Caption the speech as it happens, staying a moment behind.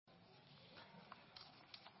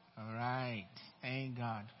All right. Thank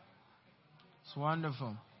God. It's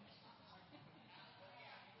wonderful.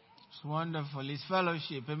 It's wonderful. It's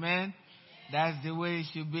fellowship. Amen. That's the way it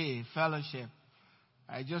should be. Fellowship.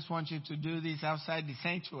 I just want you to do this outside the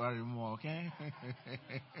sanctuary more, okay?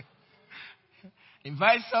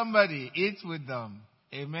 Invite somebody. Eat with them.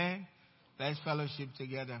 Amen. Let's fellowship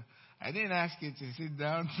together. I didn't ask you to sit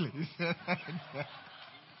down, please.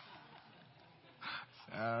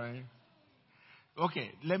 Sorry.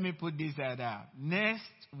 Okay, let me put this out. Next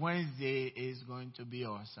Wednesday is going to be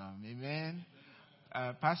awesome. Amen.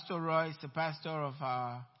 Pastor Roy is the pastor of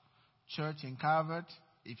our church in Calvert.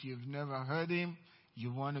 If you've never heard him,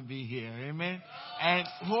 you want to be here. Amen. And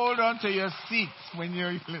hold on to your seats when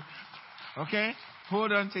you're, okay?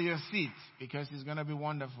 Hold on to your seats because it's going to be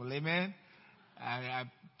wonderful. Amen. I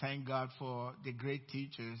thank God for the great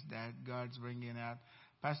teachers that God's bringing out.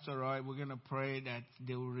 Pastor Roy, we're going to pray that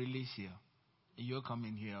they will release you. You're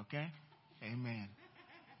coming here, okay? Amen.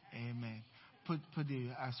 Amen. Put the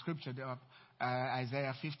scripture up.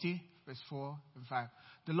 Isaiah 50, verse 4 and 5.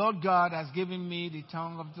 The Lord God has given me the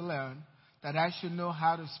tongue of the learned, that I should know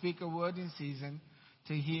how to speak a word in season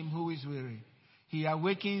to him who is weary. He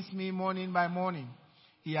awakens me morning by morning.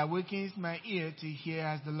 He awakens my ear to hear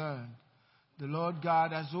as the learned. The Lord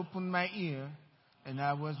God has opened my ear, and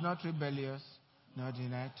I was not rebellious, nor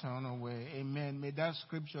did I turn away. Amen. May that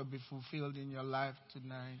scripture be fulfilled in your life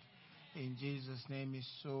tonight. In Jesus' name is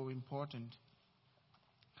so important.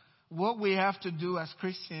 What we have to do as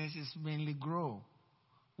Christians is mainly grow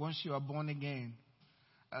once you are born again.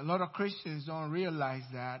 A lot of Christians don't realize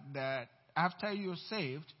that after you're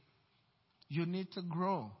saved, you need to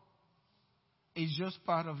grow. It's just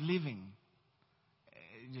part of living.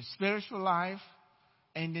 The spiritual life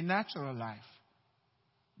and the natural life.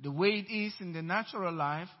 The way it is in the natural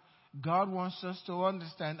life, God wants us to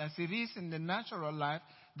understand as it is in the natural life,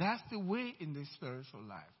 that's the way in the spiritual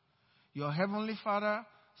life. Your heavenly Father,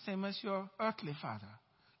 same as your earthly father.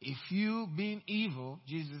 If you, being evil,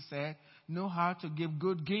 Jesus said, know how to give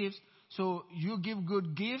good gifts, so you give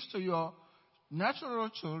good gifts to your natural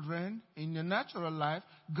children in your natural life,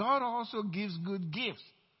 God also gives good gifts.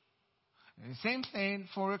 And the same thing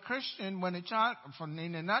for a Christian, when a child,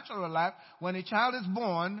 in a natural life, when a child is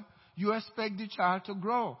born, you expect the child to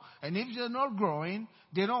grow. And if they're not growing,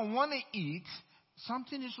 they don't want to eat,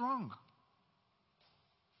 something is wrong.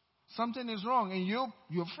 Something is wrong, and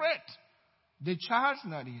you fret. The child's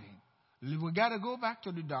not eating. We got to go back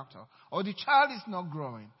to the doctor. Or the child is not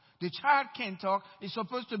growing. The child can't talk. It's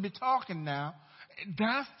supposed to be talking now.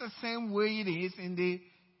 That's the same way it is in the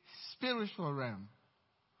spiritual realm.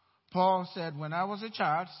 Paul said, when I was a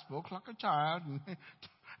child, spoke like a child, and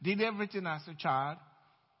did everything as a child.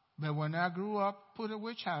 But when I grew up, put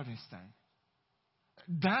away childish things.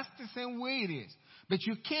 That's the same way it is. But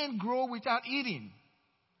you can't grow without eating.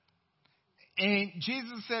 And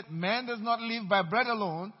Jesus said, man does not live by bread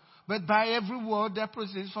alone, but by every word that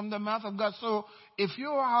proceeds from the mouth of God. So if you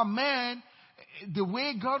are a man, the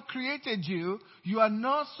way God created you, you are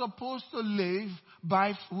not supposed to live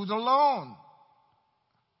by food alone.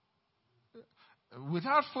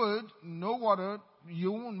 Without food, no water,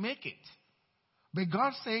 you won't make it. But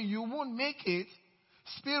God said you won't make it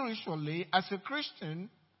spiritually as a Christian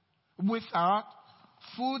without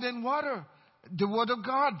food and water, the Word of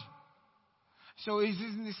God. So it is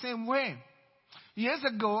in the same way. Years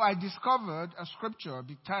ago, I discovered a scripture,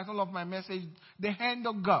 the title of my message, The Hand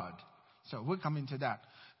of God. So we'll come into that.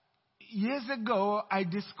 Years ago, I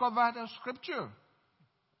discovered a scripture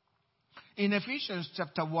in Ephesians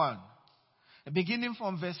chapter 1. Beginning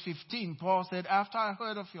from verse 15, Paul said, after I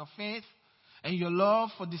heard of your faith and your love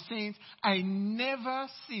for the saints, I never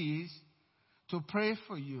cease to pray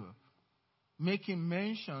for you, making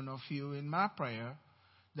mention of you in my prayer,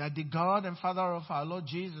 that the God and Father of our Lord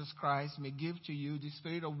Jesus Christ may give to you the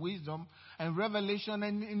spirit of wisdom and revelation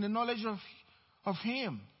and in the knowledge of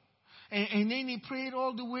Him. And then he prayed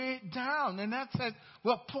all the way down. And that said,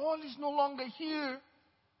 well, Paul is no longer here.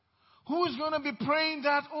 Who is going to be praying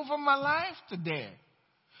that over my life today?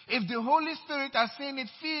 If the Holy Spirit has seen it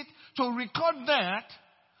fit to record that,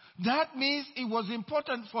 that means it was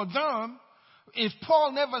important for them. If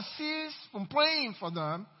Paul never ceased from praying for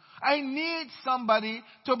them, I need somebody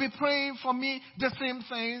to be praying for me the same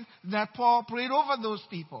thing that Paul prayed over those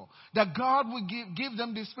people. That God would give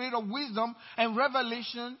them the spirit of wisdom and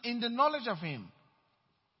revelation in the knowledge of Him.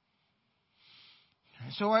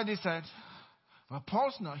 And so I decided, well,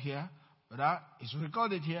 Paul's not here, but it's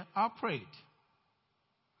recorded here. I'll pray it.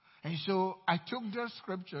 And so I took those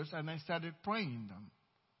scriptures and I started praying them.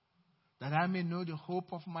 That I may know the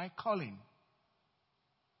hope of my calling.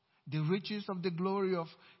 The riches of the glory of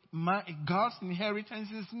God's inheritance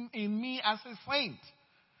is in me as a saint.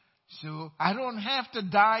 So I don't have to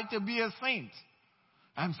die to be a saint.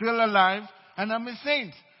 I'm still alive and I'm a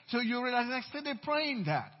saint. So you realize I started praying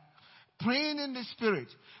that. Praying in the Spirit.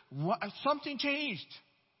 Something changed.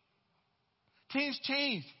 Things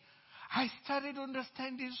changed. I started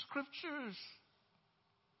understanding scriptures.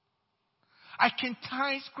 I can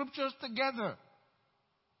tie scriptures together.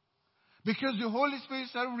 Because the Holy Spirit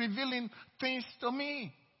started revealing things to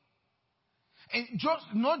me. And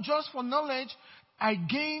not just for knowledge, I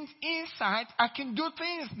gained insight. I can do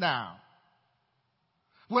things now.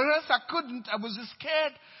 Whereas I couldn't, I was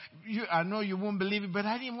scared. I know you won't believe it, but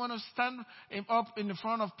I didn't want to stand up in the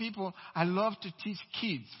front of people. I love to teach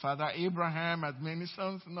kids. Father Abraham had many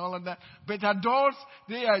sons and all of that. But adults,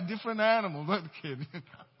 they are different animals. Not kidding.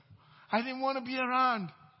 I didn't want to be around.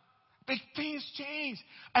 But things changed.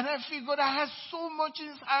 And I figured I had so much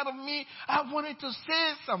inside of me. I wanted to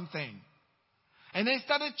say something. And they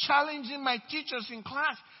started challenging my teachers in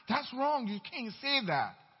class. That's wrong. You can't say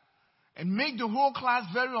that. And make the whole class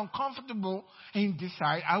very uncomfortable and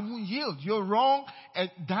decide, I won't yield. You're wrong.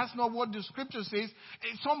 And that's not what the scripture says.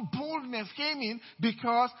 And some boldness came in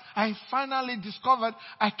because I finally discovered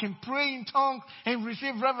I can pray in tongues and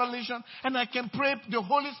receive revelation. And I can pray the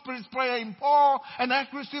Holy Spirit's prayer in Paul and I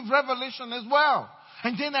receive revelation as well.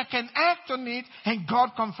 And then I can act on it and God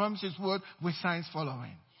confirms His word with signs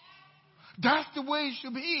following. That's the way it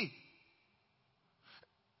should be.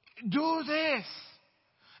 Do this.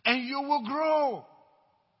 And you will grow.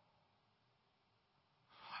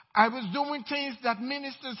 I was doing things that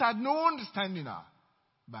ministers had no understanding of.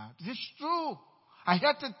 But it's true. I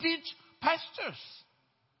had to teach pastors.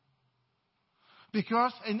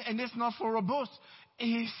 Because, and it's not for a boast,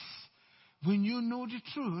 it's when you know the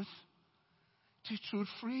truth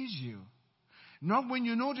frees you. Not when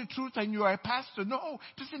you know the truth and you are a pastor. No,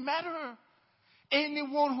 it doesn't matter.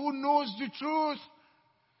 Anyone who knows the truth,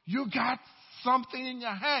 you got something in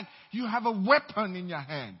your hand. You have a weapon in your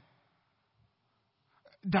hand.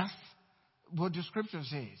 That's what the scripture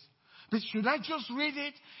says. But should I just read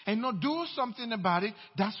it and not do something about it?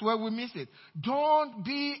 That's where we miss it. Don't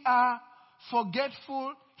be a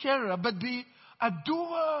forgetful hearer, but be a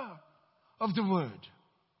doer of the word.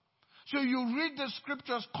 So you read the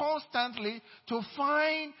scriptures constantly to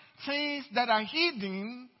find things that are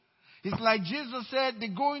hidden. It's like Jesus said, they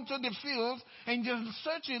go into the fields and they're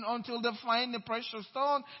searching until they find the precious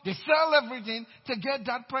stone. They sell everything to get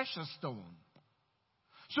that precious stone.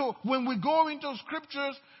 So when we go into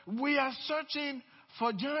scriptures, we are searching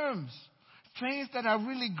for germs, things that are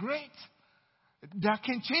really great, that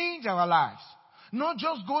can change our lives. Not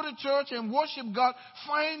just go to church and worship God,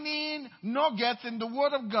 finding nuggets in the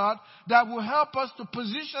Word of God that will help us to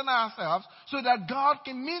position ourselves so that God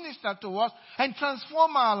can minister to us and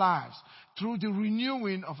transform our lives through the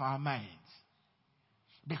renewing of our minds.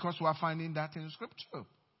 Because we are finding that in Scripture.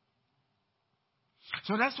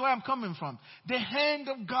 So that's where I'm coming from. The hand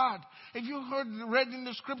of God. If you read in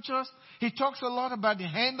the Scriptures, He talks a lot about the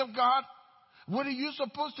hand of God. What are you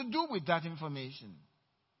supposed to do with that information?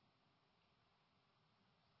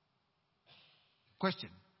 Question.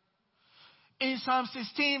 In Psalm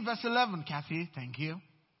 16, verse 11, Kathy, thank you.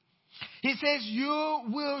 He says, you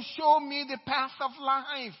will show me the path of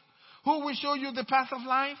life. Who will show you the path of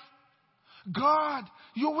life? God,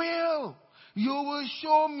 you will. You will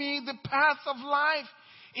show me the path of life.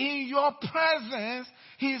 In your presence,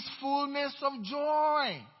 His fullness of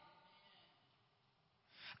joy.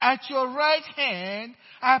 At your right hand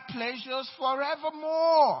are pleasures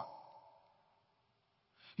forevermore.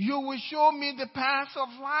 You will show me the path of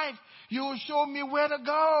life. You will show me where to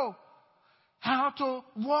go, how to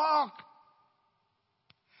walk.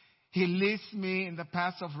 He leads me in the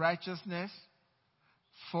path of righteousness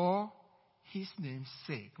for His name's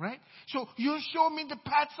sake, right? So you show me the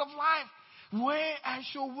paths of life, where I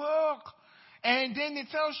should walk. And then it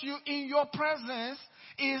tells you in your presence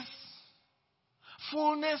is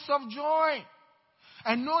fullness of joy.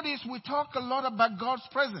 And notice we talk a lot about God's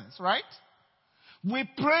presence, right? We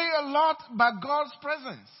pray a lot about God's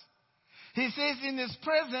presence. He says in His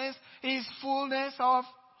presence is fullness of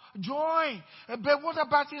joy. But what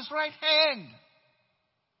about His right hand?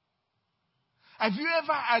 Have you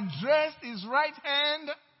ever addressed His right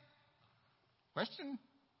hand? Question.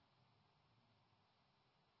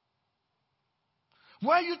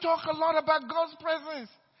 Why you talk a lot about God's presence?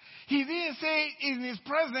 He didn't say in His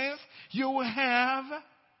presence you will have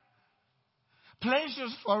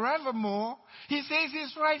pleasures forevermore. He says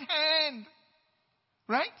His right hand.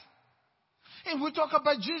 Right? And we talk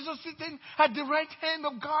about Jesus sitting at the right hand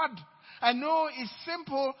of God. I know it's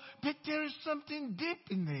simple, but there is something deep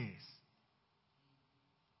in this.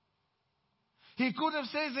 He could have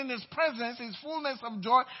said in his presence is fullness of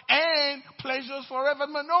joy and pleasures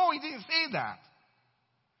forevermore. No, he didn't say that.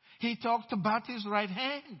 He talked about his right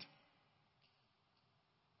hand.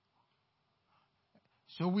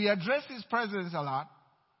 So we address his presence a lot.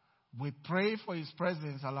 We pray for his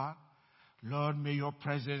presence a lot. Lord, may your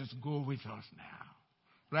presence go with us now.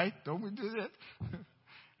 Right? Don't we do that?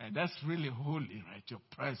 And that's really holy, right? Your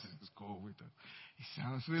presence go with us. It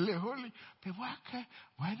sounds really holy. But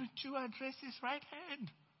why don't you address his right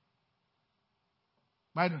hand?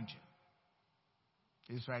 Why don't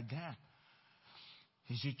you? It's right there.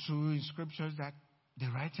 Is it true in scriptures that the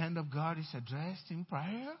right hand of God is addressed in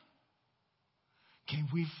prayer? Can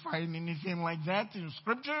we find anything like that in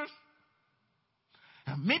scriptures?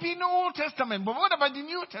 Maybe in the Old Testament, but what about the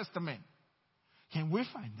New Testament? Can we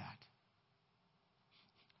find that?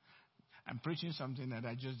 I'm preaching something that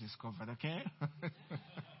I just discovered, okay?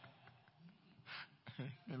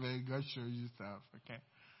 Let God show you stuff, okay?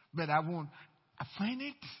 But I find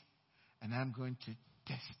it, and I'm going to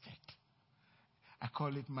test it. I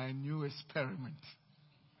call it my new experiment.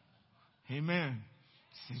 Amen.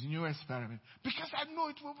 It's a new experiment. Because I know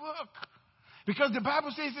it will work. Because the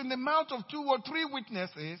Bible says in the mouth of 2 or 3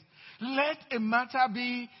 witnesses, let a matter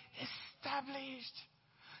be established.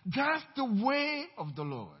 That's the way of the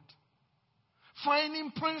Lord.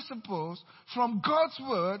 Finding principles from God's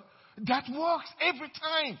word that works every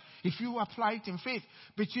time if you apply it in faith.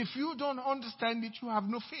 But if you don't understand it, you have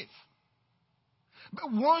no faith.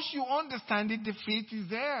 But once you understand it, the faith is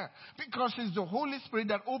there. Because it's the Holy Spirit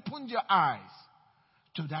that opened your eyes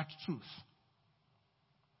to that truth.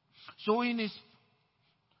 So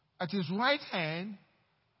at his right hand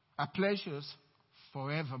are pleasures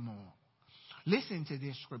forevermore. Listen to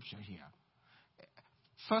this scripture here.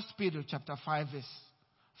 1 Peter chapter 5 verse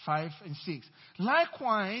 5 and 6.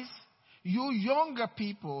 Likewise, you younger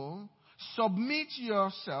people, submit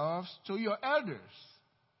yourselves to your elders.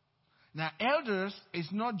 Now, elders is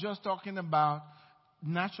not just talking about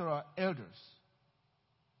natural elders.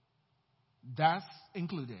 That's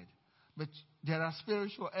included. But there are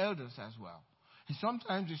spiritual elders as well. And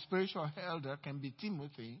sometimes the spiritual elder can be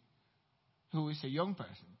Timothy, who is a young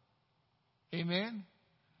person. Amen?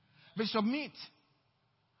 But submit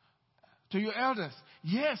to your elders.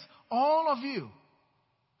 Yes, all of you.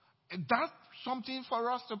 That's something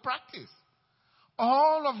for us to practice.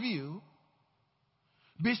 All of you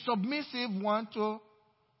be submissive one to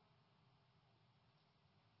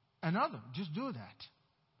another. Just do that.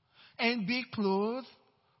 And be clothed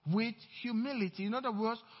with humility. In other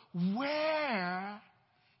words, wear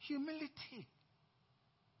humility.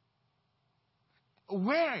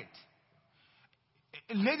 Wear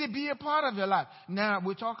it. Let it be a part of your life. Now,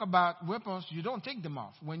 we talk about weapons. You don't take them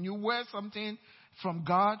off. When you wear something from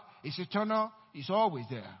God, it's eternal. It's always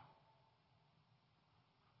there.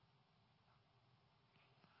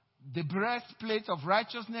 The breastplate of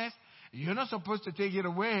righteousness, you're not supposed to take it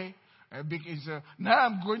away. Because now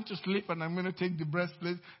I'm going to sleep and I'm going to take the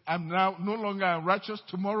breastplate. I'm now no longer righteous.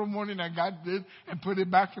 Tomorrow morning I got it and put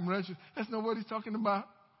it back in righteous. That's not what he's talking about.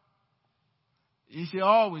 He should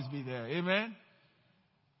always be there. Amen.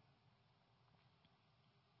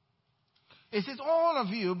 It says, all of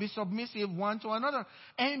you be submissive one to another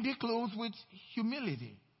and be clothed with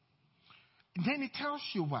humility. Then it tells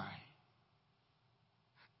you why.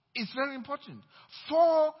 It's very important.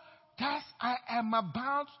 For that I am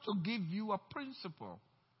about to give you a principle.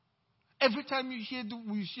 Every time you hear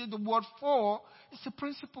the word for, it's a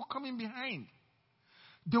principle coming behind.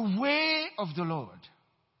 The way of the Lord.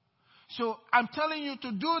 So I'm telling you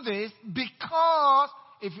to do this because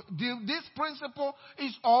this principle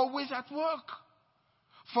is always at work.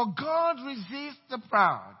 For God resists the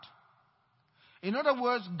proud. In other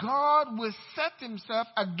words, God will set himself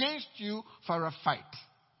against you for a fight.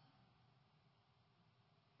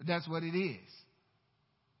 That's what it is.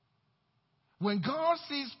 When God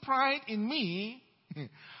sees pride in me,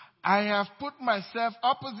 I have put myself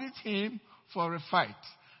opposite him for a fight.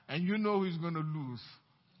 And you know he's going to lose.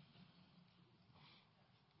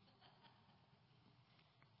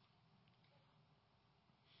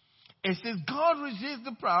 It says God resists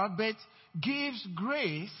the proud but gives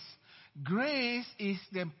grace. Grace is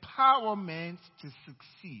the empowerment to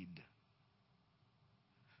succeed.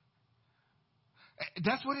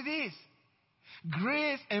 That's what it is.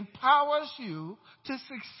 Grace empowers you to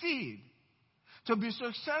succeed, to be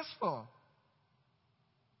successful,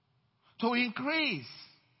 to increase,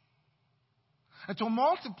 and to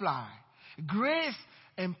multiply. Grace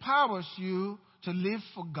empowers you to live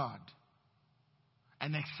for God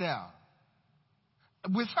and excel.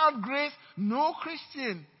 Without grace, no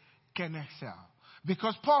Christian can excel.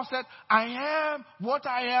 Because Paul said, I am what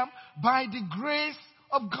I am by the grace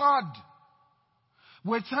of God.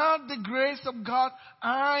 Without the grace of God,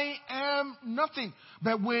 I am nothing.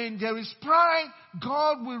 But when there is pride,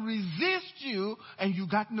 God will resist you and you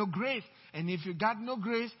got no grace. And if you got no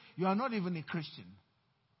grace, you are not even a Christian.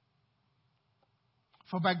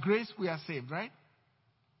 For by grace we are saved, right?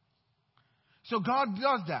 So God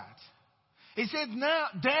does that. He said, now,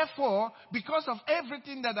 therefore, because of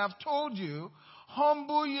everything that I've told you,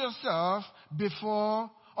 humble yourself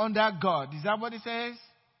under God. Is that what it says?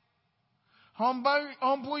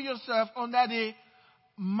 Humble yourself under the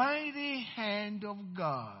mighty hand of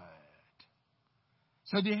God.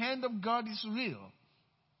 So the hand of God is real.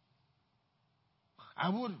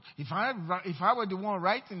 If I were the one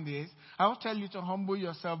writing this, I would tell you to humble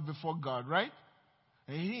yourself before God, right?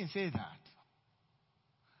 And he didn't say that.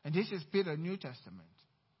 And this is Peter, New Testament.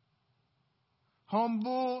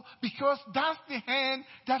 Humble, because that's the hand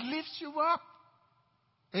that lifts you up.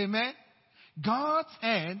 Amen? God's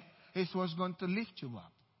hand is what's going to lift you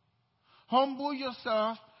up. Humble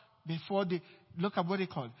yourself before look at what they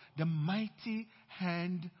call it, the mighty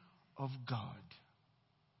hand of God.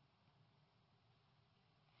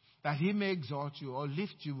 That he may exalt you or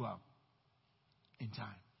lift you up in time.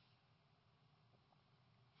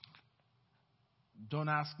 Don't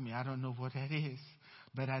ask me. I don't know what that is.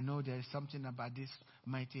 But I know there is something about this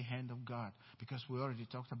mighty hand of God. Because we already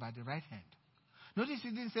talked about the right hand. Notice he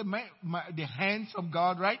didn't say the hands of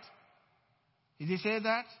God, right? Did he say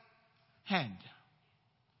that? Hand.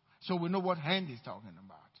 So we know what hand he's talking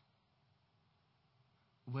about.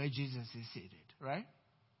 Where Jesus is seated, right?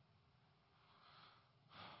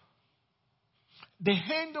 The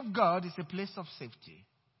hand of God is a place of safety.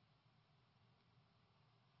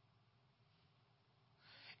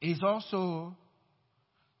 It's also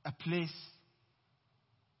a place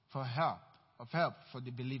for help for the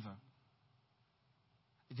believer.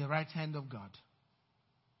 The right hand of God.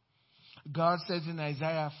 God says in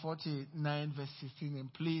Isaiah 49 verse 16,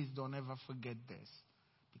 and please don't ever forget this,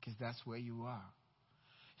 because that's where you are.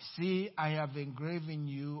 See, I have engraven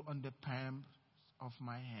you on the palms of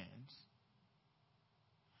my hands.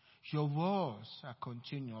 Your walls are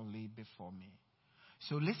continually before me.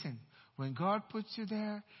 So listen, when God puts you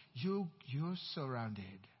there, you're surrounded.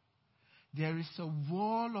 There is a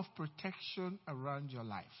wall of protection around your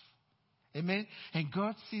life. Amen? And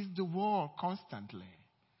God sees the wall constantly,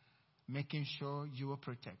 making sure you are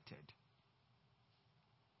protected.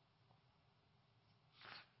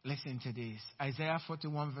 Listen to this. Isaiah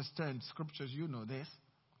 41 verse 10. Scriptures, you know this.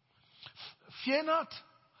 Fear not,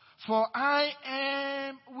 for I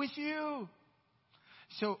am with you.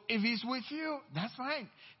 So if he's with you, that's fine.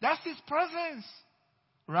 That's his presence.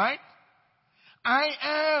 Right? I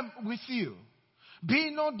am with you.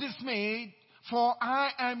 Be not dismayed, for I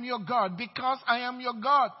am your God. Because I am your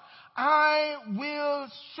God, I will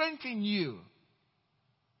strengthen you.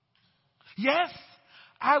 Yes,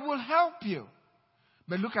 I will help you.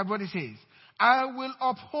 But look at what it says. I will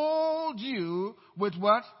uphold you with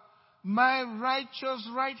what? My righteous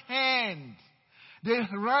right hand. The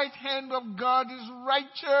right hand of God is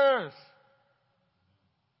righteous.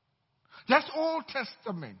 That's Old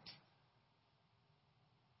Testament.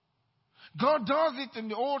 God does it in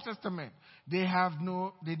the Old Testament. They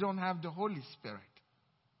don't have the Holy Spirit.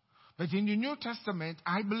 But in the New Testament,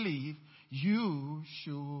 I believe you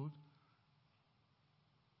should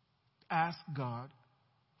ask God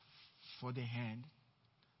for the hand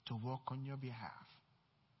to work on your behalf.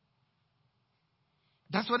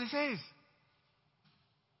 That's what it says.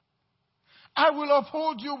 I will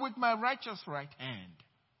uphold you with my righteous right hand.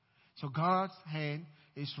 So God's hand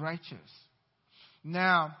is righteous.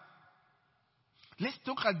 Now, let's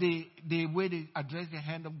look at the way they address the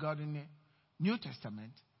hand of God in the New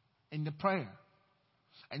Testament, in the prayer.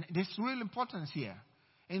 And there's real importance here.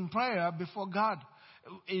 In prayer before God.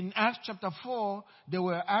 In Acts chapter 4, they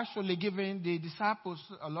were actually giving the disciples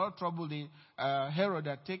a lot of trouble. The Herod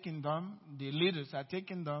had taken them, the leaders had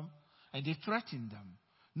taken them, and they threatened them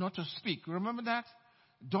not to speak. Remember that?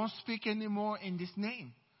 Don't speak anymore in this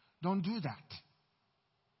name. Don't do that.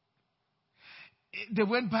 They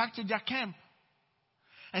went back to their camp.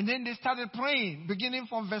 And then they started praying, beginning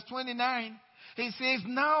from verse 29. He says,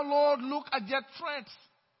 now, Lord, look at their threats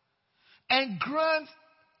and grant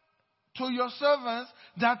to your servants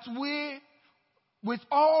that we, with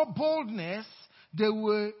all boldness,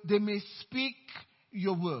 they may speak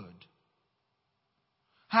your word.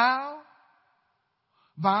 How?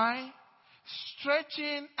 By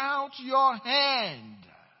stretching out your hand.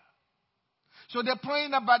 So they're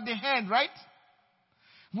praying about the hand, right?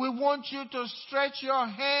 We want you to stretch your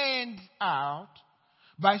hand out.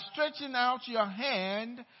 By stretching out your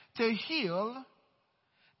hand to heal,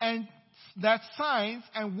 and that signs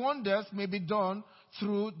and wonders may be done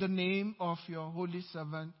through the name of your holy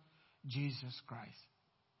servant, Jesus Christ.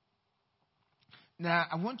 Now,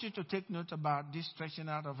 I want you to take note about this stretching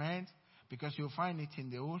out of hands, because you'll find it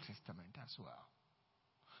in the Old Testament as well.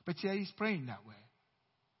 But here he's praying that way.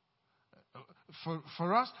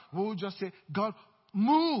 For us, we'll just say, God,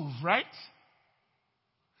 move, right?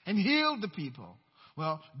 And heal the people.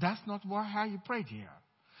 Well, that's not how you prayed here.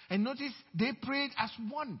 And notice, they prayed as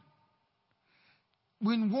one.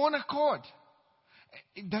 In one accord.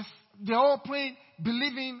 They all prayed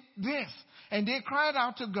believing this. And they cried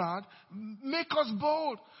out to God, make us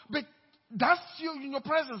bold. But that's you in your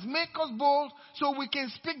presence. Make us bold so we can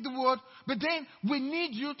speak the word. But then we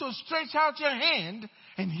need you to stretch out your hand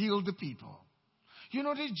and heal the people. You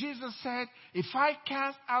notice Jesus said, if I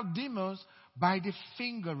cast out demons by the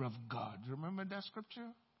finger of God. Remember that scripture?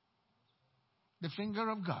 The finger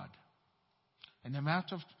of God. And the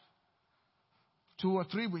matter of 2 or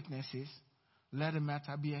 3 witnesses, let the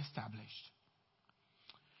matter be established.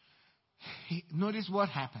 Notice what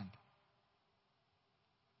happened.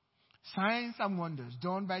 Signs and wonders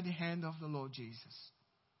done by the hand of the Lord Jesus.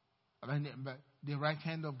 The right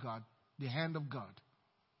hand of God. The hand of God.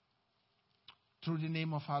 Through the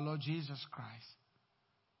name of our Lord Jesus Christ.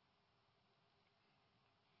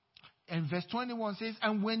 And verse 21 says,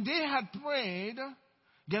 and when they had prayed,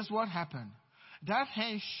 guess what happened? That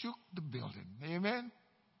hand shook the building. Amen?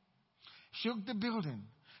 Shook the building.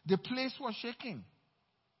 The place was shaking.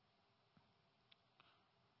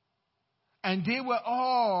 And they were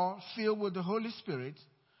all filled with the Holy Spirit,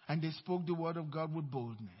 and they spoke the word of God with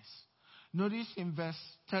boldness. Notice in verse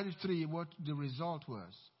 33 what the result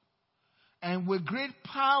was. And with great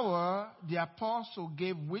power, the apostle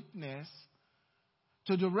gave witness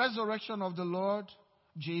to the resurrection of the Lord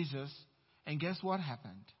Jesus. And guess what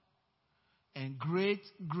happened? And great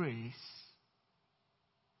grace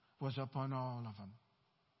was upon all of them.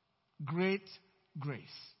 Great grace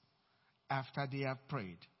after they have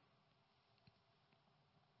prayed.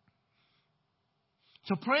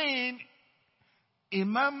 So praying, in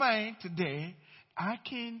my mind today, I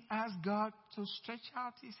can ask God to stretch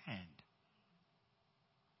out his hand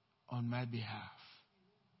on my behalf.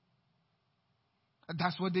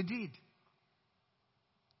 That's what they did.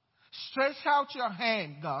 Stretch out your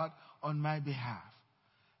hand, God, on my behalf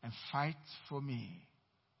and fight for me.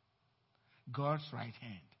 God's right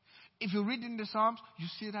hand. If you read in the Psalms, you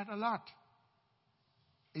see that a lot.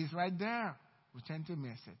 It's right there. We tend to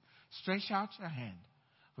miss it. Stretch out your hand.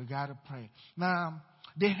 We got to pray. Now,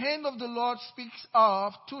 the hand of the Lord speaks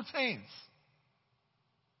of 2 things.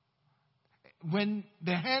 When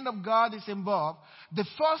the hand of God is involved, the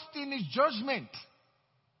first thing is judgment.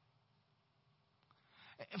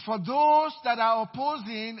 For those that are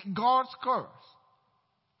opposing God's curse.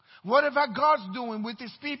 Whatever God's doing with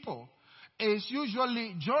his people is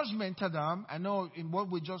usually judgment to them. I know in what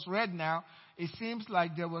we just read now, it seems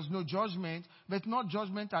like there was no judgment, but not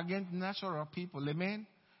judgment against natural people. Amen?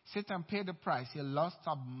 Satan paid the price. He lost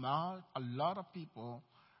a lot of people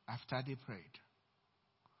after they prayed.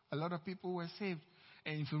 A lot of people were saved.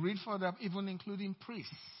 And if you read further, even including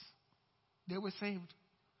priests, they were saved.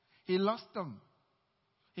 He lost them.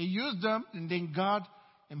 He used them, and then God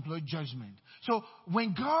employed judgment. So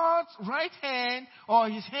when God's right hand or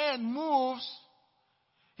his hand moves,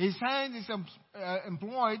 his hand is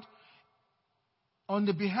employed on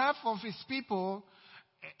the behalf of his people.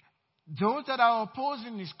 Those that are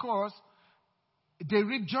opposing his cause, they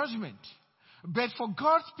reap judgment. But for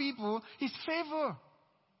God's people, it's favor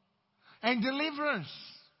and deliverance.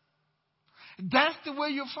 That's the way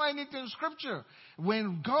you find it in Scripture.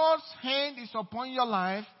 When God's hand is upon your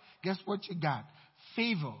life, guess what you got?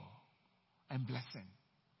 Favor and blessing.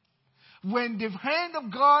 When the hand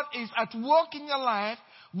of God is at work in your life,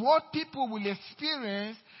 what people will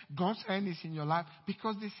experience, God's hand is in your life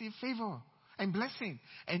because they see favor and blessing.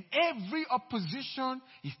 And every opposition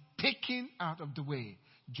is taken out of the way.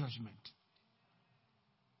 Judgment.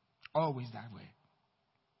 Always that way.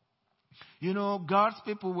 You know, God's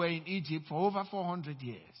people were in Egypt for over 400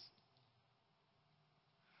 years.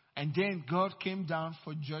 And then God came down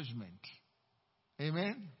for judgment.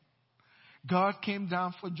 Amen? God came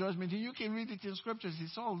down for judgment. And you can read it in scriptures.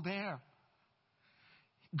 It's all there.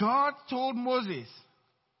 God told Moses,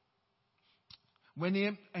 when he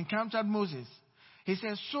encountered Moses, he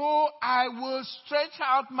said, so I will stretch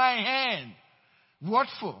out my hand. What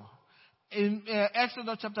for? In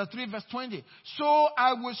Exodus chapter 3 verse 20. So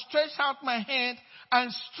I will stretch out my hand and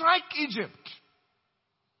strike Egypt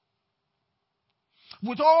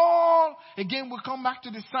With all, again, we'll come back to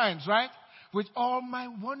the signs, right? With all my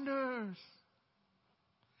wonders.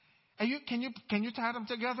 Can you tie them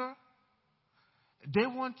together? They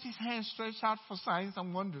want his hand stretched out for signs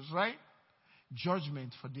and wonders, right?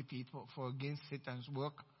 Judgment for the people, for against Satan's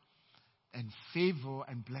work, and favor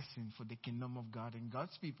and blessing for the kingdom of God and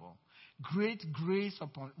God's people. Great grace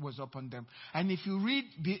was upon them. And if you read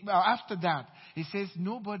after that, it says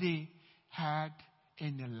nobody had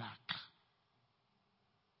any lack.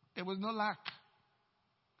 There was no lack.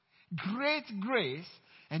 Great grace,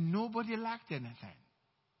 and nobody lacked anything.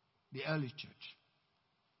 The early church.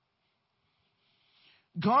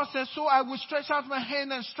 God says, so I will stretch out my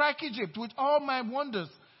hand and strike Egypt with all my wonders,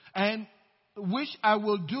 and which I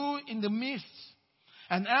will do in the midst.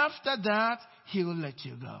 And after that, he will let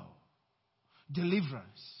you go.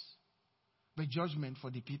 Deliverance, but judgment for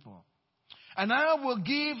the people. And I will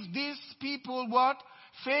give these people what?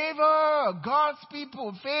 Favor. God's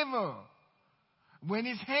people, favor. When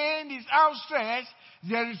his hand is outstretched,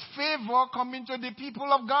 there is favor coming to the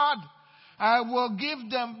people of God. I will give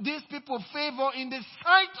these people favor in the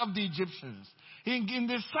sight of the Egyptians. In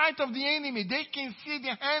the sight of the enemy. They can see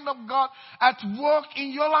the hand of God at work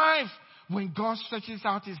in your life when God stretches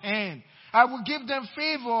out his hand. I will give them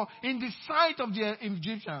favor in the sight of the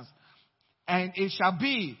Egyptians. And it shall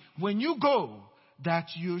be when you go that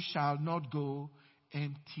you shall not go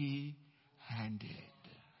empty-handed.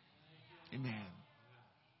 Amen.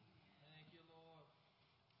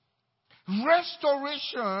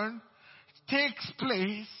 Restoration takes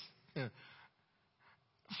place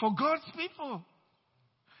for God's people.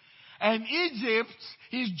 And Egypt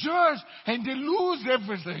is judged and they lose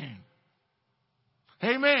everything.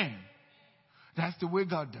 Amen. That's the way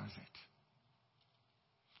God does it.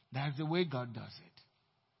 That's the way God does it.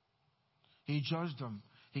 He judged them.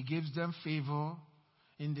 He gives them favor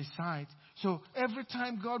in the sight. So every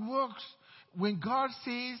time God works, when God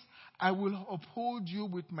says, I will uphold you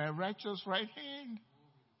with my righteous right hand,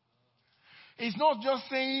 it's not just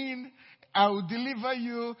saying, I will deliver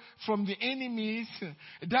you from the enemies.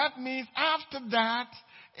 That means after that,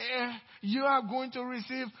 you are going to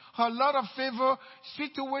receive a lot of favor.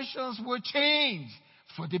 Situations will change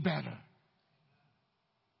for the better.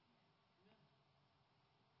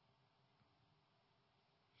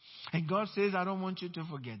 And God says, I don't want you to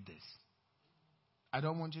forget this. I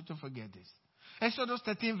don't want you to forget this. Exodus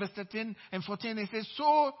 13, verse 13 and 14, it says,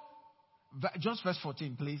 so, just verse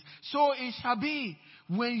 14, please. So it shall be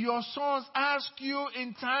when your sons ask you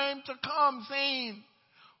in time to come, saying,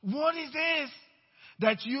 what is this?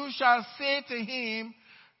 That you shall say to him,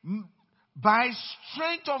 by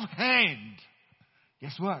strength of hand.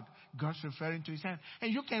 Guess what? God's referring to his hand.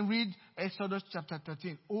 And you can read Exodus chapter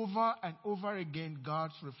 13. Over and over again,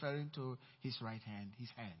 God's referring to his right hand, his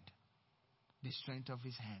hand. The strength of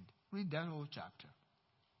his hand. Read that whole chapter.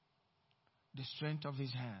 The strength of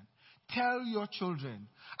his hand. Tell your children,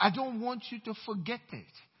 I don't want you to forget it.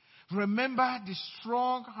 Remember the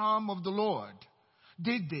strong arm of the Lord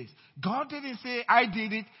did this. God didn't say, I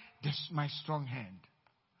did it. This is my strong hand.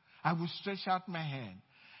 I will stretch out my hand.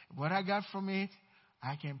 What I got from it,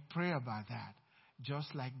 I can pray about that.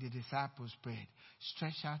 Just like the disciples prayed.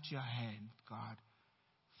 Stretch out your hand, God.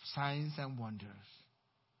 Signs and wonders.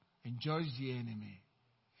 And judge the enemy.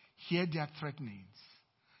 Hear their threatenings.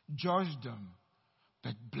 Judge them.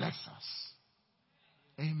 But bless us.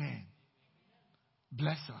 Amen.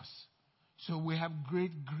 Bless us. So we have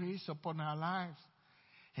great grace upon our lives.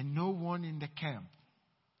 And no one in the camp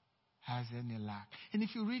has any lack. And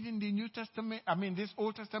if you read in the New Testament, this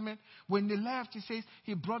Old Testament, when they left, it says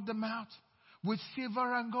he brought them out with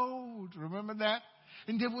silver and gold. Remember that?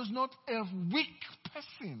 And there was not a weak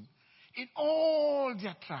person in all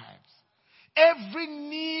their tribes. Every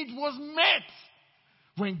need was met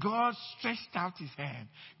when God stretched out his hand.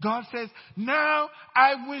 God says, now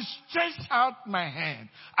I will stretch out my hand.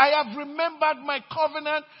 I have remembered my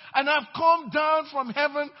covenant and I've come down from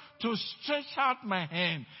heaven to stretch out my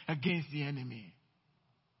hand against the enemy.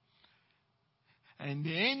 And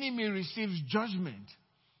the enemy receives judgment,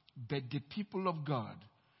 but the people of God,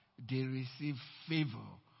 they receive favor.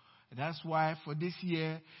 That's why for this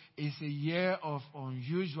year, it's a year of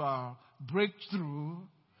unusual breakthrough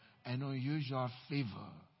and unusual favor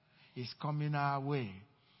is coming our way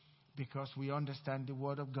because we understand the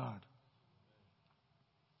word of God.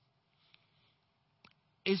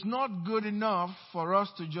 It's not good enough for us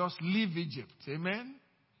to just leave Egypt. Amen?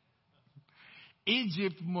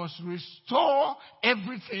 Egypt must restore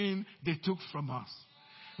everything they took from us.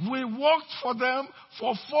 We worked for them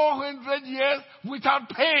for 400 years without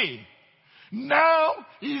pay. Now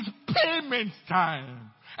is payment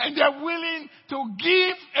time. And they're willing to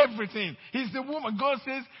give everything. He's the woman. God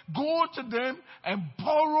says, go to them and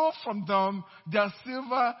borrow from them their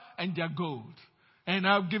silver and their gold. And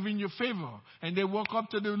I've given you favor. And they walk up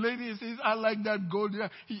to the lady and says, I like that gold.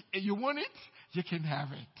 You want it? You can have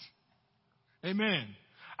it. Amen.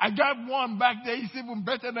 I got one back there. It's even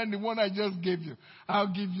better than the one I just gave you.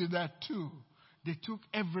 I'll give you that too. They took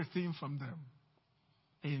everything from them.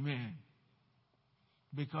 Amen.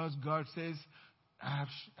 Because God says, I've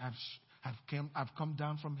come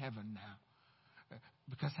down from heaven now.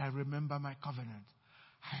 Because I remember my covenant.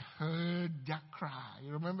 I heard their cry.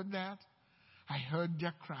 You remember that? I heard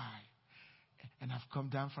their cry. And I've come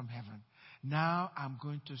down from heaven. Now I'm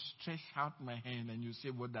going to stretch out my hand, and you see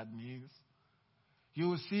what that means. You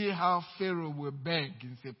will see how Pharaoh will beg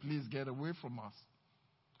and say, please get away from us.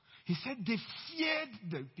 He said they feared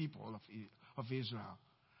the people of Israel.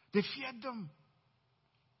 They feared them.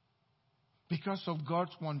 Because of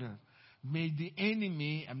God's wonder. May the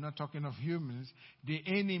enemy, I'm not talking of humans, the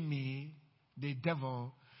enemy, the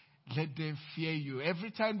devil, let them fear you.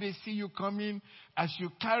 Every time they see you coming, as you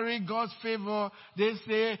carry God's favor, they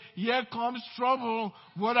say, here comes trouble.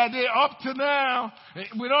 What are they up to now?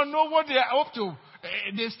 We don't know what they are up to.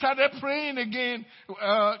 They started praying again.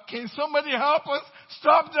 Can somebody help us?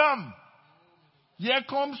 Stop them. Here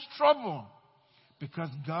comes trouble. Because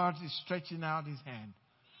God is stretching out his hand.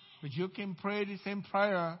 But you can pray the same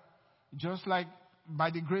prayer, just like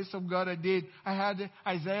by the grace of God I did. I had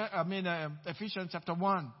Ephesians chapter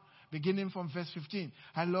 1, beginning from verse 15.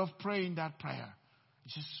 I love praying that prayer.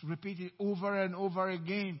 Just repeat it over and over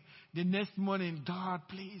again. The next morning, God,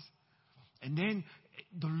 please. And then,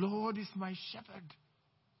 the Lord is my shepherd.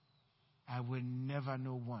 I will never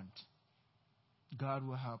know want. God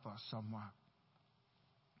will help us somewhere.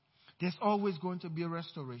 There's always going to be a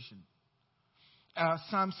restoration.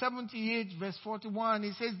 Psalm 78 verse 41,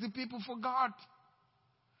 it says the people forgot.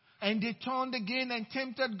 And they turned again and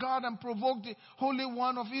tempted God and provoked the Holy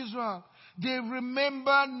One of Israel. They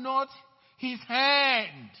remember not his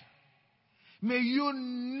hand. May you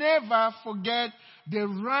never forget the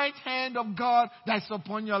right hand of God that's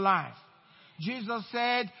upon your life. Jesus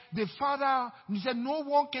said, the Father, he said, no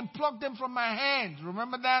one can pluck them from my hand.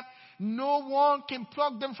 Remember that? No one can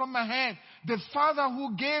pluck them from my hand. The Father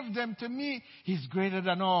who gave them to me is greater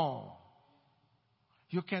than all.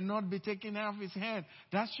 You cannot be taken out of his hand.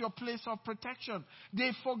 That's your place of protection.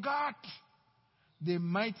 They forgot the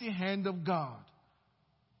mighty hand of God.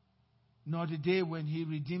 Nor the day when he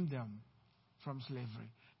redeemed them from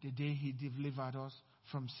slavery. The day he delivered us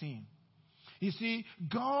from sin. You see,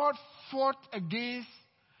 God fought against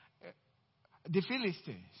the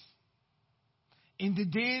Philistines in the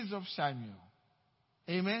days of Samuel.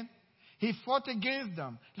 Amen. He fought against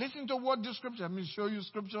them. Listen to what the scripture, I'm going to show you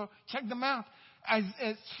scripture. Check them out. As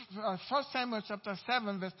 1 Samuel chapter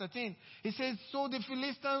 7 verse 13. It says, so the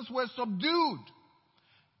Philistines were subdued.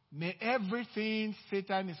 May everything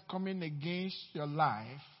Satan is coming against your life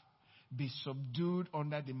be subdued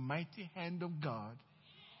under the mighty hand of God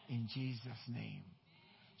in Jesus' name.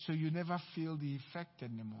 So you never feel the effect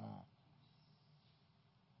anymore.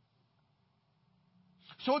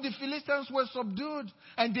 So the Philistines were subdued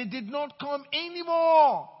and they did not come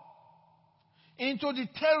anymore into the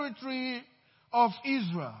territory of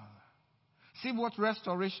Israel. See what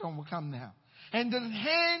restoration will come now. And the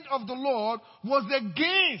hand of the Lord was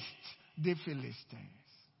against the Philistines.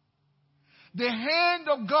 The hand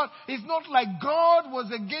of God is not like God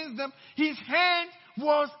was against them. His hand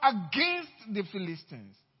was against the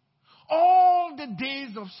Philistines. All the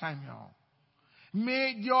days of Samuel.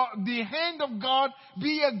 May the hand of God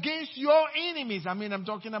be against your enemies. I mean, I'm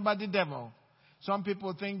talking about the devil. Some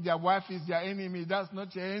people think their wife is their enemy. That's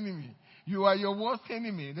not your enemy. You are your worst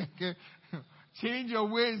enemy. Okay? Change your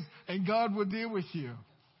ways and God will deal with you.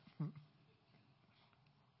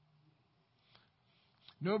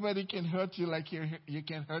 Nobody can hurt you like you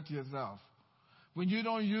can hurt yourself. When you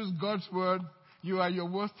don't use God's word, you are your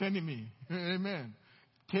worst enemy. Amen.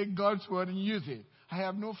 Take God's word and use it. I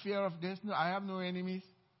have no fear of this. No, I have no enemies.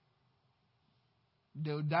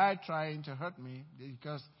 They'll die trying to hurt me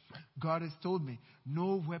because God has told me,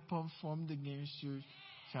 no weapon formed against you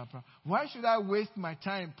shall prosper. Why should I waste my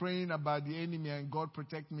time praying about the enemy and God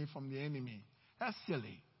protect me from the enemy? That's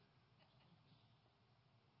silly.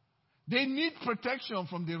 They need protection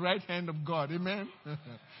from the right hand of God. Amen.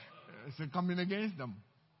 It's coming against them.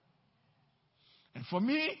 And for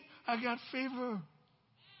me, I got favor.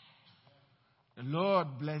 The Lord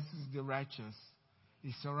blesses the righteous.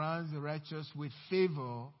 He surrounds the righteous with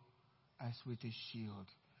favor as with a shield.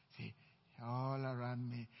 See, all around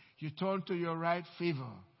me. You turn to your right,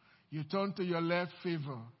 favor. You turn to your left,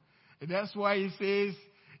 favor. And that's why he says,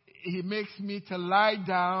 he makes me to lie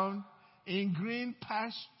down in green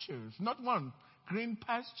pastures. Not one, green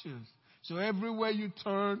pastures. So everywhere you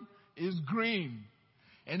turn is green.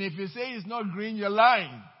 And if you say it's not green, you're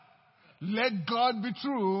lying. Let God be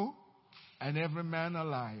true and every man a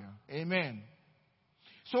liar. Amen.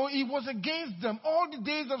 So he was against them all the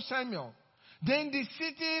days of Samuel. Then the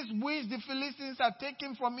cities which the Philistines had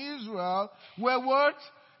taken from Israel were what?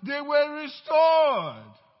 They were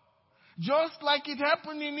restored. Just like it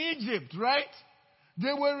happened in Egypt, right?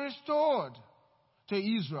 They were restored to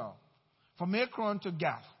Israel from Ekron to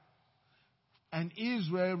Gath. And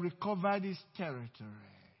Israel recovered its territories.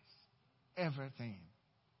 Everything.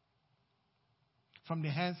 From the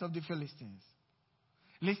hands of the Philistines.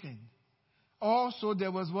 Listen. Also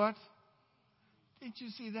there was what? Did you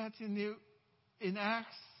see that in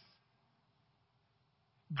Acts?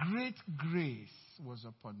 Great grace was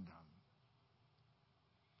upon them.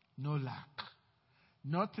 No lack.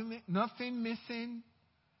 Nothing missing.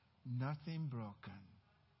 Nothing broken.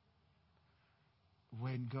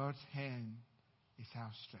 When God's hand is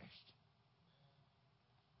outstretched.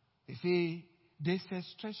 You see, they said,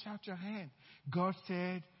 stretch out your hand. God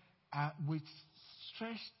said, with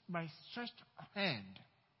my stretched hand,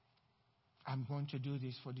 I'm going to do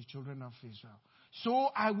this for the children of Israel. So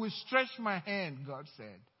I will stretch my hand, God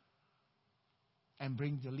said, and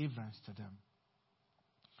bring deliverance to them.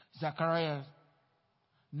 Zechariah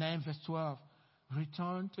 9 verse 12.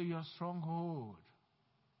 Return to your stronghold.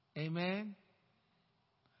 Amen.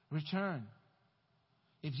 Return.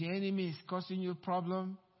 If the enemy is causing you a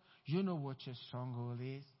problem, you know what your stronghold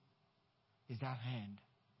is. Is that hand.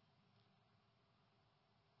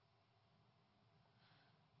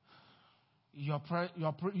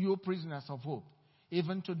 You prisoners of hope.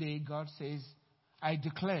 Even today, God says, I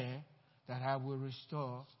declare that I will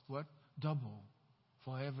restore what? Double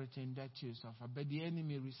for everything that you suffer. But the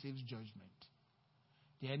enemy receives judgment.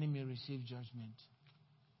 The enemy receives judgment.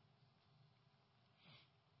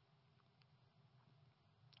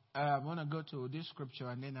 I want to go to this scripture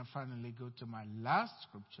and then I finally go to my last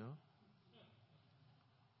scripture.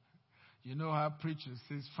 You know how preachers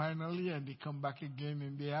says finally and they come back again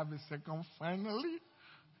and they have a second finally.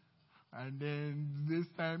 And then this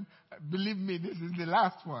time, believe me, this is the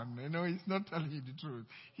last one. You know, he's not telling you the truth.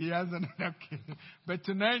 He has another case. But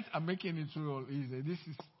tonight, I'm making it real easy.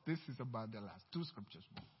 This is about the last. 2 scriptures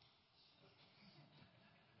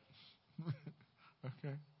more.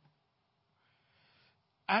 Okay.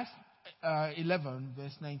 Acts 11,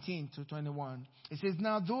 verse 19 to 21. It says,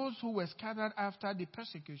 now those who were scattered after the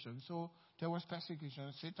persecution. So there was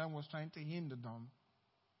persecution. Satan was trying to hinder them.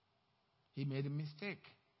 He made a mistake.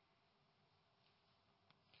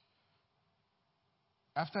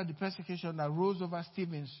 After the persecution that rose over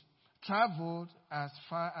Stephen, traveled as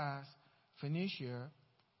far as Phoenicia,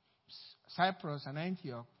 Cypress, and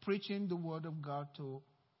Antioch, preaching the word of God to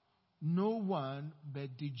no one but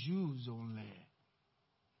the Jews only.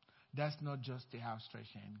 That's not just the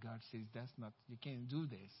outstretched hand. God says you can't do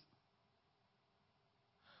this.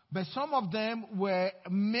 But some of them were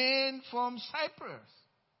men from Cyprus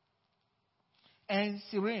and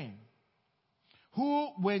Cyrene, who,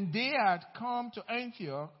 when they had come to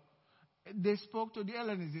Antioch, they spoke to the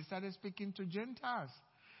Hellenists. They started speaking to Gentiles,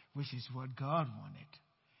 which is what God wanted,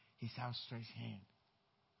 his outstretched hand.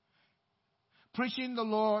 Preaching the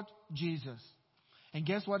Lord Jesus. And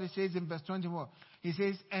guess what it says in verse 21? He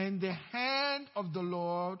says, and the hand of the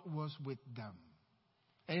Lord was with them.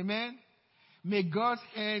 Amen? May God's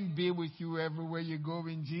hand be with you everywhere you go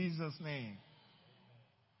in Jesus' name.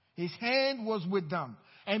 His hand was with them.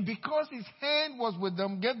 And because his hand was with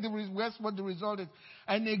them, guess what the result is?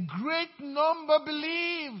 And a great number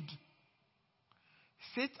believed.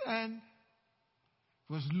 Satan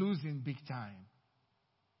was losing big time.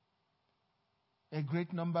 A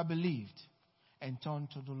great number believed and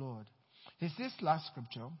turned to the Lord. There's this last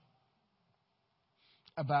scripture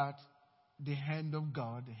about the hand of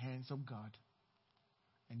God, the hands of God.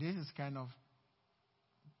 And this is kind of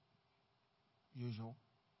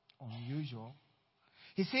unusual.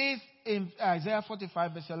 He says in Isaiah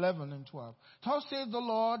 45 verse 11 and 12, thus says the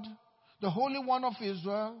Lord, the Holy One of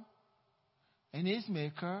Israel and his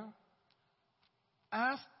Maker,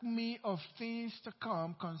 ask me of things to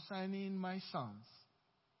come concerning my sons.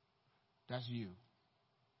 That's you.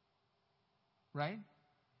 Right?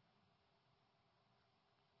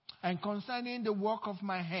 And concerning the work of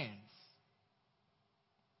my hands,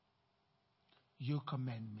 you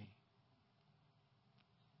commend me.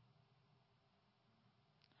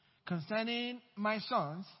 Concerning my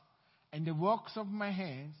sons and the works of my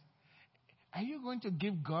hands, Are you going to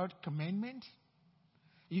give God commandment?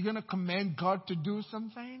 You're going to command God to do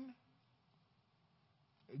something?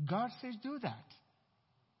 God says do that.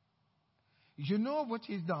 You know what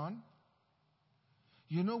He's done.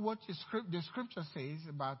 You know what the scripture says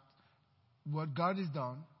about what God has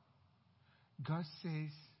done. God says,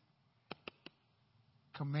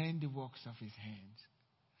 command the works of His hands.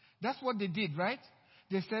 That's what they did, right?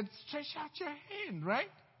 They said, stretch out your hand,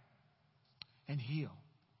 right? And heal.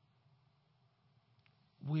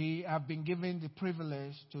 We have been given the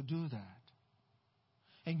privilege to do that.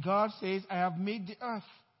 And God says, I have made the earth.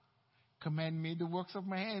 Command me the works of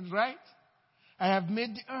my hands, right? I have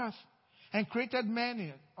made the earth and created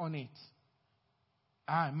man on it.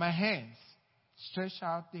 My hands stretch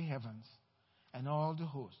out the heavens and all the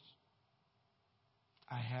hosts.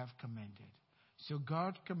 I have commanded. So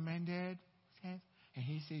God commanded His hands, and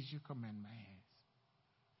He says, you command my hands.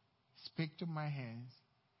 Speak to my hands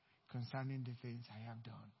concerning the things I have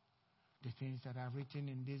done, the things that are written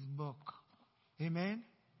in this book. Amen?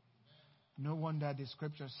 No wonder the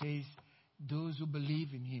scripture says, those who believe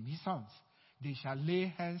in Him, His sons, they shall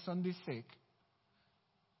lay hands on the sick.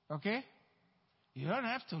 Okay? You don't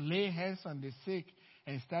have to lay hands on the sick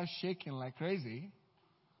and start shaking like crazy.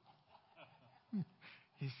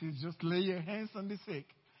 He says, just lay your hands on the sick.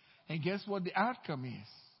 And guess what the outcome is?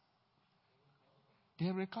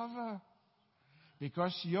 They recover.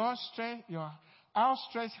 Because your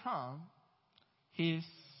outstretched arm is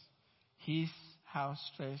His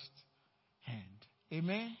outstretched hand.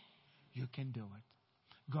 Amen? You can do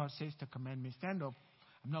it. God says to command me, stand up.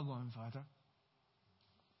 I'm not going further.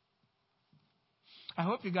 I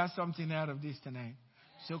hope you got something out of this tonight.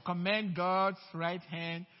 So command God's right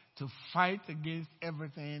hand to fight against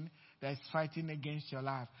everything that's fighting against your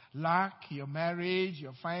life. Lack, your marriage,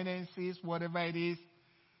 your finances, whatever it is.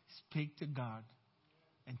 Speak to God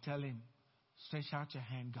and tell Him, stretch out your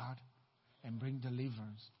hand, God, and bring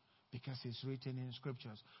deliverance. Because it's written in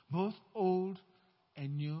scriptures. Both Old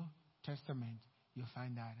and New Testament. You'll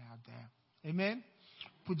find that out there. Amen?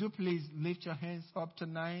 Would you please lift your hands up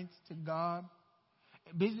tonight to God?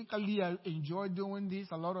 Basically, I enjoy doing this.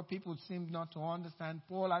 A lot of people seem not to understand.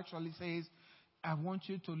 Paul actually says, I want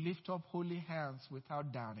you to lift up holy hands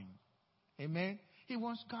without doubting. Amen?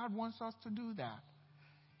 God wants us to do that.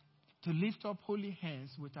 To lift up holy hands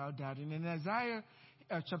without doubting. In Isaiah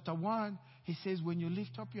chapter 1, he says, when you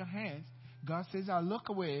lift up your hands, God says, I'll look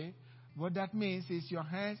away. What that means is your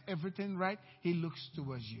hands, everything right, He looks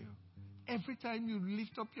towards you. Every time you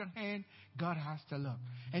lift up your hand, God has to look.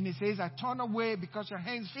 And He says, I turn away because your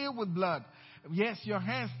hands filled with blood. Yes, your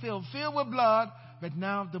hands still filled with blood, but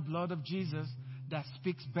now the blood of Jesus that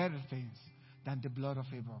speaks better things than the blood of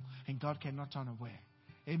Abel. And God cannot turn away.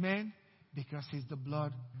 Amen? Because it's the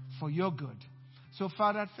blood for your good. So,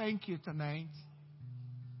 Father, thank you tonight.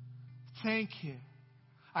 Thank you.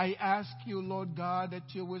 I ask you, Lord God, that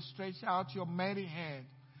you will stretch out your mighty hand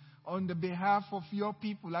on the behalf of your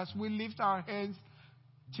people as we lift our hands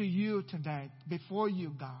to you tonight, before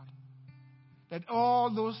you, God. That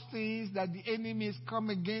all those things that the enemy has come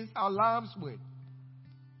against our lives with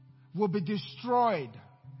will be destroyed.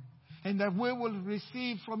 And that we will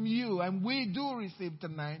receive from you, and we do receive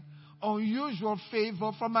tonight, unusual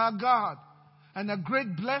favor from our God and a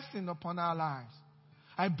great blessing upon our lives.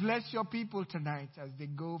 I bless your people tonight as they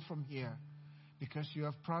go from here, because you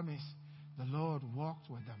have promised the Lord walked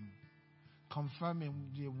with them, confirming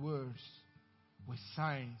your words with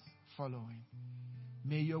signs following.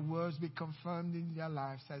 May your words be confirmed in their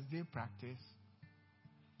lives as they practice,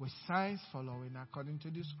 with signs following according to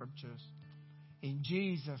the scriptures. In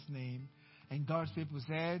Jesus' name. And God's people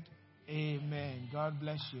said, amen. God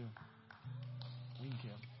bless you. Thank you.